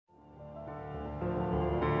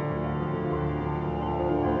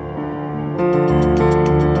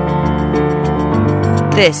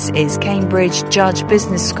This is Cambridge Judge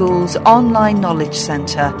Business School's online knowledge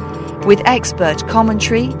centre, with expert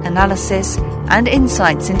commentary, analysis and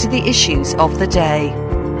insights into the issues of the day.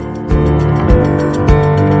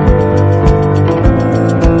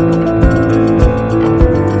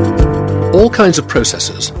 All kinds of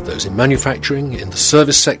processes, those in manufacturing, in the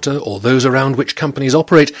service sector, or those around which companies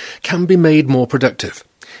operate, can be made more productive.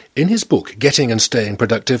 In his book, Getting and Staying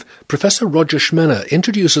Productive, Professor Roger Schmenner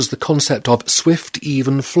introduces the concept of swift,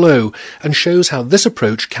 even flow and shows how this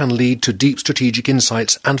approach can lead to deep strategic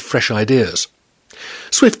insights and fresh ideas.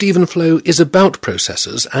 Swift, even flow is about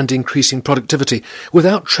processes and increasing productivity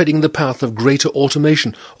without treading the path of greater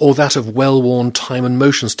automation or that of well-worn time and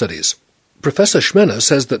motion studies. Professor Schmenner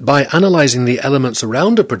says that by analysing the elements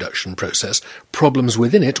around a production process, problems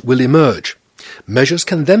within it will emerge. Measures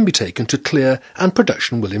can then be taken to clear and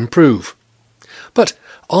production will improve. But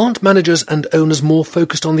aren't managers and owners more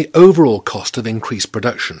focused on the overall cost of increased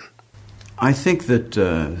production? I think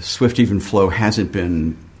that swift, even flow hasn't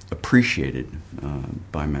been appreciated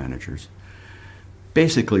by managers,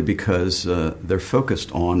 basically because they're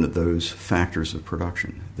focused on those factors of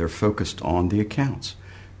production. They're focused on the accounts,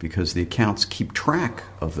 because the accounts keep track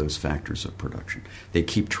of those factors of production. They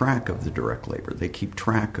keep track of the direct labor. They keep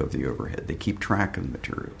track of the overhead. They keep track of the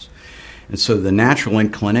materials. And so the natural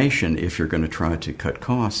inclination, if you're going to try to cut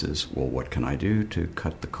costs, is, well, what can I do to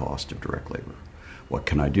cut the cost of direct labor? What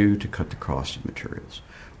can I do to cut the cost of materials?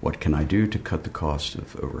 What can I do to cut the cost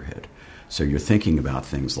of overhead? So you're thinking about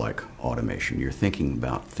things like automation. You're thinking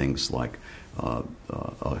about things like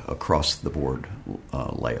across-the-board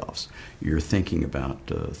layoffs. You're thinking about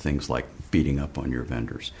things like beating up on your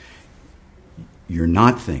vendors. You're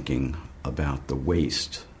not thinking about the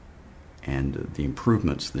waste and the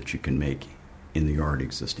improvements that you can make in the already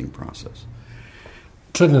existing process.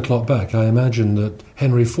 Turning the clock back, I imagine that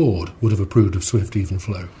Henry Ford would have approved of swift, even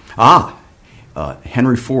flow.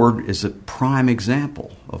 Henry Ford is a prime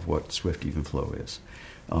example of what swift, even flow is.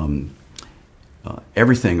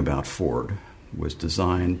 Everything about Ford was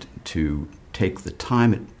designed to take the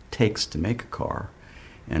time it takes to make a car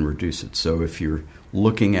and reduce it. So if you're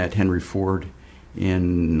looking at Henry Ford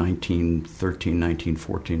in 1913,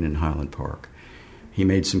 1914 in Highland Park, he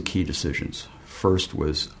made some key decisions. First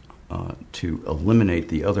was to eliminate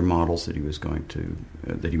the other models that he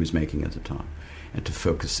was making at the time, and to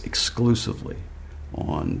focus exclusively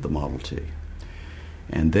on the Model T.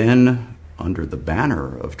 And then, under the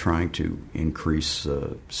banner of trying to increase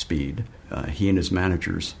speed, he and his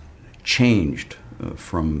managers changed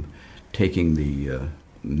from taking the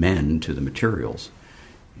men to the materials,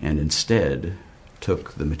 and instead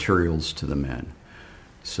took the materials to the men.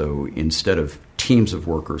 So instead of teams of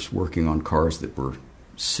workers working on cars that were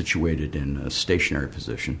situated in a stationary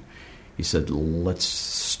position, he said, let's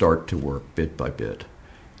start to work bit by bit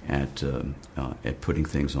at putting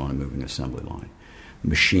things on a moving assembly line.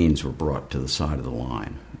 Machines were brought to the side of the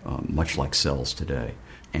line, much like cells today,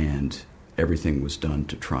 and everything was done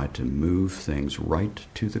to try to move things right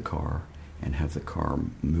to the car and have the car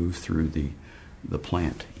move through the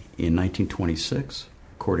plant. In 1926,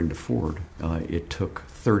 according to Ford, it took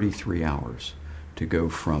 33 hours to go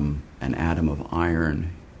from an atom of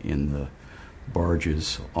iron in the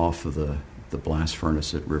barges off of the blast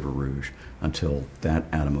furnace at River Rouge until that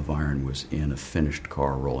atom of iron was in a finished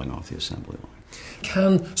car rolling off the assembly line.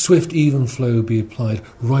 Can swift, even flow be applied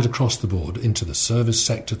right across the board into the service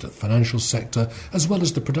sector, the financial sector, as well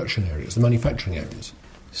as the production areas, the manufacturing areas?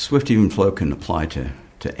 Swift, even flow can apply to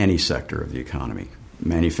any sector of the economy,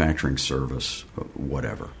 manufacturing, service,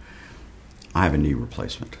 whatever. I have a knee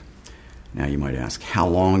replacement. Now you might ask, how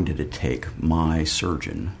long did it take my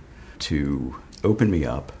surgeon to open me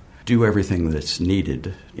up, do everything that's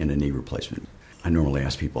needed in a knee replacement? I normally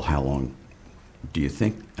ask people, how long do you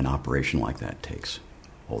think an operation like that takes?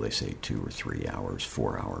 Well, they say 2 or 3 hours,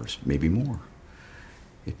 4 hours, maybe more.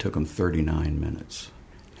 It took him 39 minutes.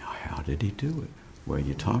 Now, how did he do it? Well,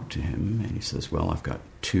 you talk to him, and he says, well, I've got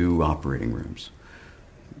 2 operating rooms.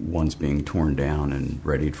 One's being torn down and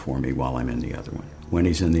readied for me while I'm in the other one. When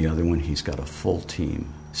he's in the other one, he's got a full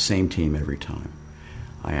team, same team every time.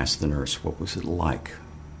 I asked the nurse, what was it like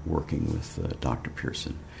working with Dr.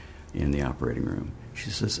 Pearson in the operating room? She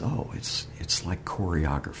says, oh, it's like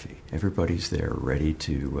choreography. Everybody's there ready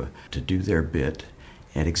to do their bit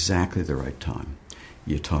at exactly the right time.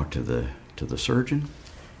 You talk to the surgeon,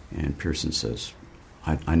 and Pearson says,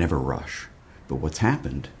 I never rush. But what's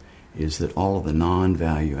happened is that all of the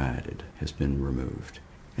non-value added has been removed.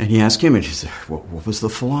 And he asked him, and she said, what was the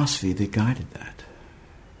philosophy that guided that?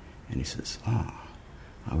 And he says,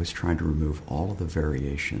 I was trying to remove all of the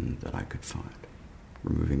variation that I could find.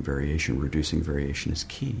 Removing variation, reducing variation is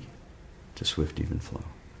key to swift, even flow.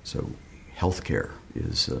 So healthcare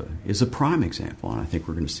is a prime example, and I think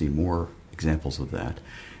we're going to see more examples of that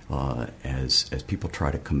as people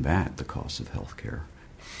try to combat the costs of healthcare.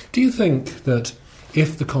 Do you think that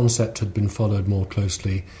if the concept had been followed more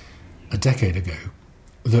closely a decade ago,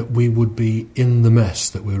 that we would be in the mess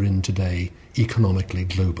that we're in today economically,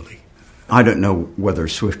 globally? I don't know whether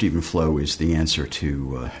swift, even flow is the answer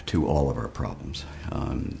to all of our problems.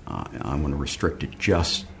 I want to restrict it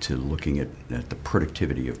just to looking at the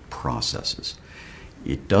productivity of processes.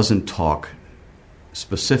 It doesn't talk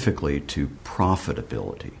specifically to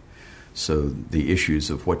profitability. So the issues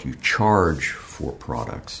of what you charge for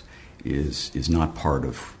products is not part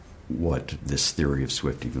of what this theory of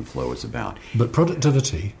swift, even flow is about. But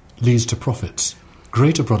productivity leads to profits.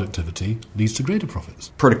 Greater productivity leads to greater profits.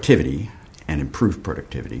 Productivity and improved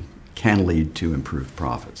productivity can lead to improved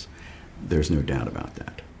profits. There's no doubt about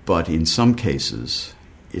that. But in some cases,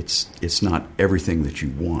 it's not everything that you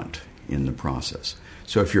want in the process.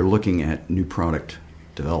 So if you're looking at new product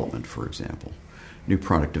development, for example, new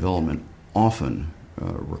product development often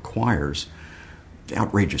requires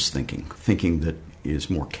outrageous thinking that is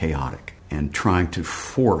more chaotic, and trying to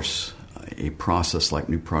force a process like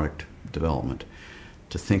new product development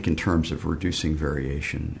to think in terms of reducing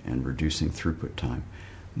variation and reducing throughput time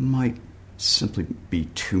might simply be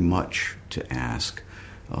too much to ask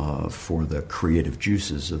for the creative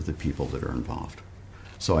juices of the people that are involved.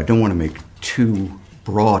 So I don't want to make too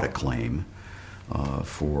broad a claim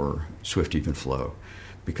for swift, even flow,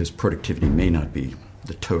 because productivity may not be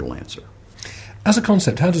the total answer. As a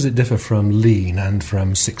concept, how does it differ from Lean and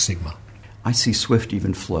from Six Sigma? I see swift,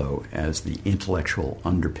 even flow as the intellectual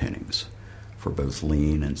underpinnings for both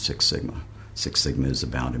Lean and Six Sigma. Six Sigma is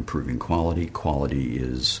about improving quality. Quality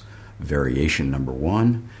is variation number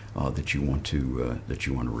one that you want to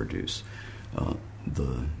reduce.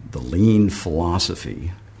 The Lean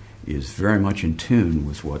philosophy is very much in tune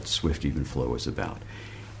with what swift, even flow is about.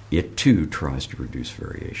 It too tries to reduce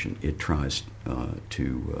variation. It tries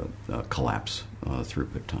to collapse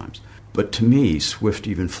throughput times. But to me, swift,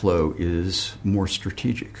 even flow is more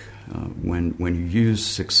strategic. When you use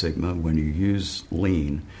Six Sigma, when you use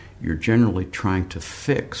Lean, you're generally trying to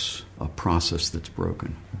fix a process that's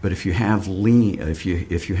broken. But if you have Lean, if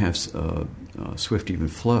you have swift, even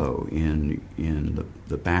flow in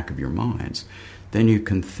the back of your minds, then you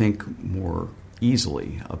can think more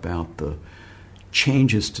easily about the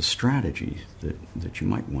changes to strategy that you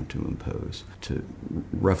might want to impose to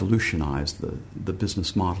revolutionize the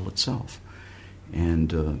business model itself.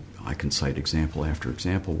 And I can cite example after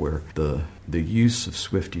example where the use of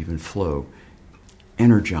swift, even flow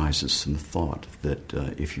energizes some thought that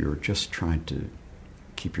if you're just trying to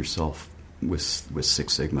keep yourself with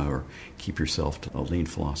Six Sigma or keep yourself to a Lean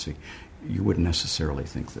philosophy, you wouldn't necessarily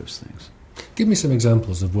think those things. Give me some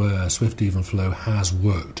examples of where swift, even flow has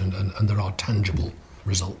worked and there are tangible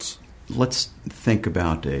results. Let's think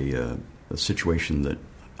about a situation that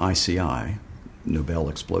ICI, Nobel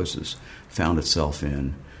Explosives, found itself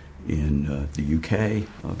in the UK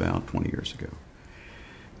about 20 years ago.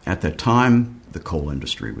 At that time, the coal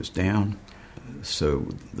industry was down, so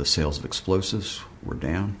the sales of explosives were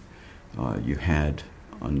down. You had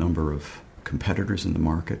a number of competitors in the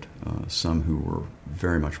market, some who were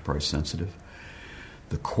very much price sensitive.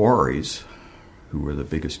 The quarries, who were the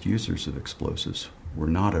biggest users of explosives, were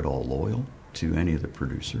not at all loyal to any of the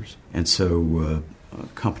producers. And so a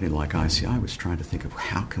company like ICI was trying to think of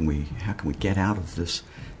how can we get out of this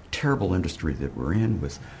terrible industry that we're in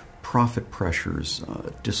with profit pressures,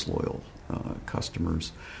 disloyal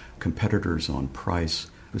customers, competitors on price.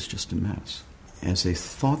 It was just a mess. As they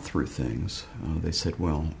thought through things, they said,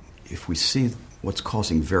 well, if we see what's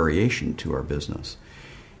causing variation to our business,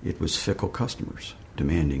 it was fickle customers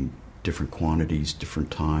demanding different quantities, different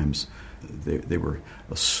times. They were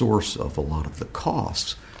a source of a lot of the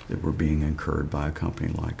costs that were being incurred by a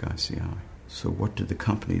company like ICI. So what did the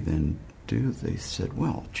company then do? They said,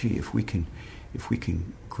 well, gee, if we can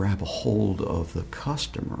grab a hold of the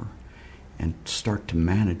customer and start to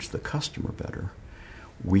manage the customer better,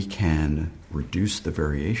 we can reduce the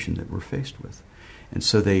variation that we're faced with. And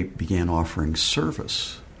so they began offering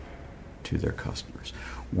service to their customers.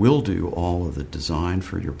 We'll do all of the design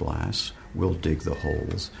for your blasts. We'll dig the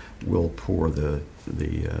holes. We'll pour the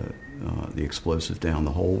explosive down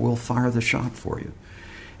the hole. We'll fire the shot for you.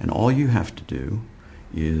 And all you have to do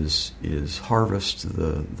is harvest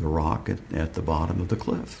the rock at the bottom of the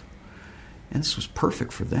cliff. And this was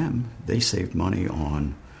perfect for them. They saved money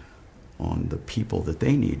on on the people that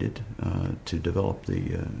they needed to develop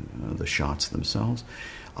the shots themselves.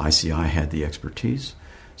 ICI had the expertise,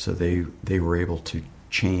 so they were able to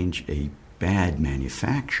change a bad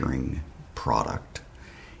manufacturing product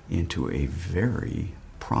into a very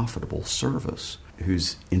profitable service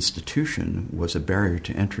whose institution was a barrier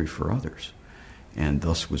to entry for others. And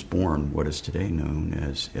thus was born what is today known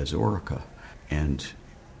as Orica. And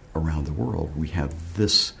around the world, we have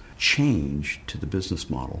this change to the business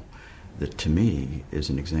model that, to me, is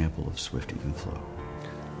an example of swift even flow.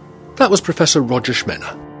 That was Professor Roger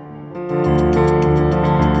Schmenner.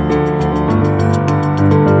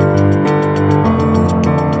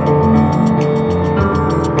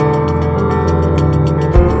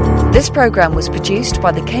 This programme was produced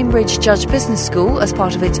by the Cambridge Judge Business School as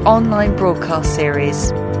part of its online broadcast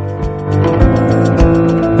series.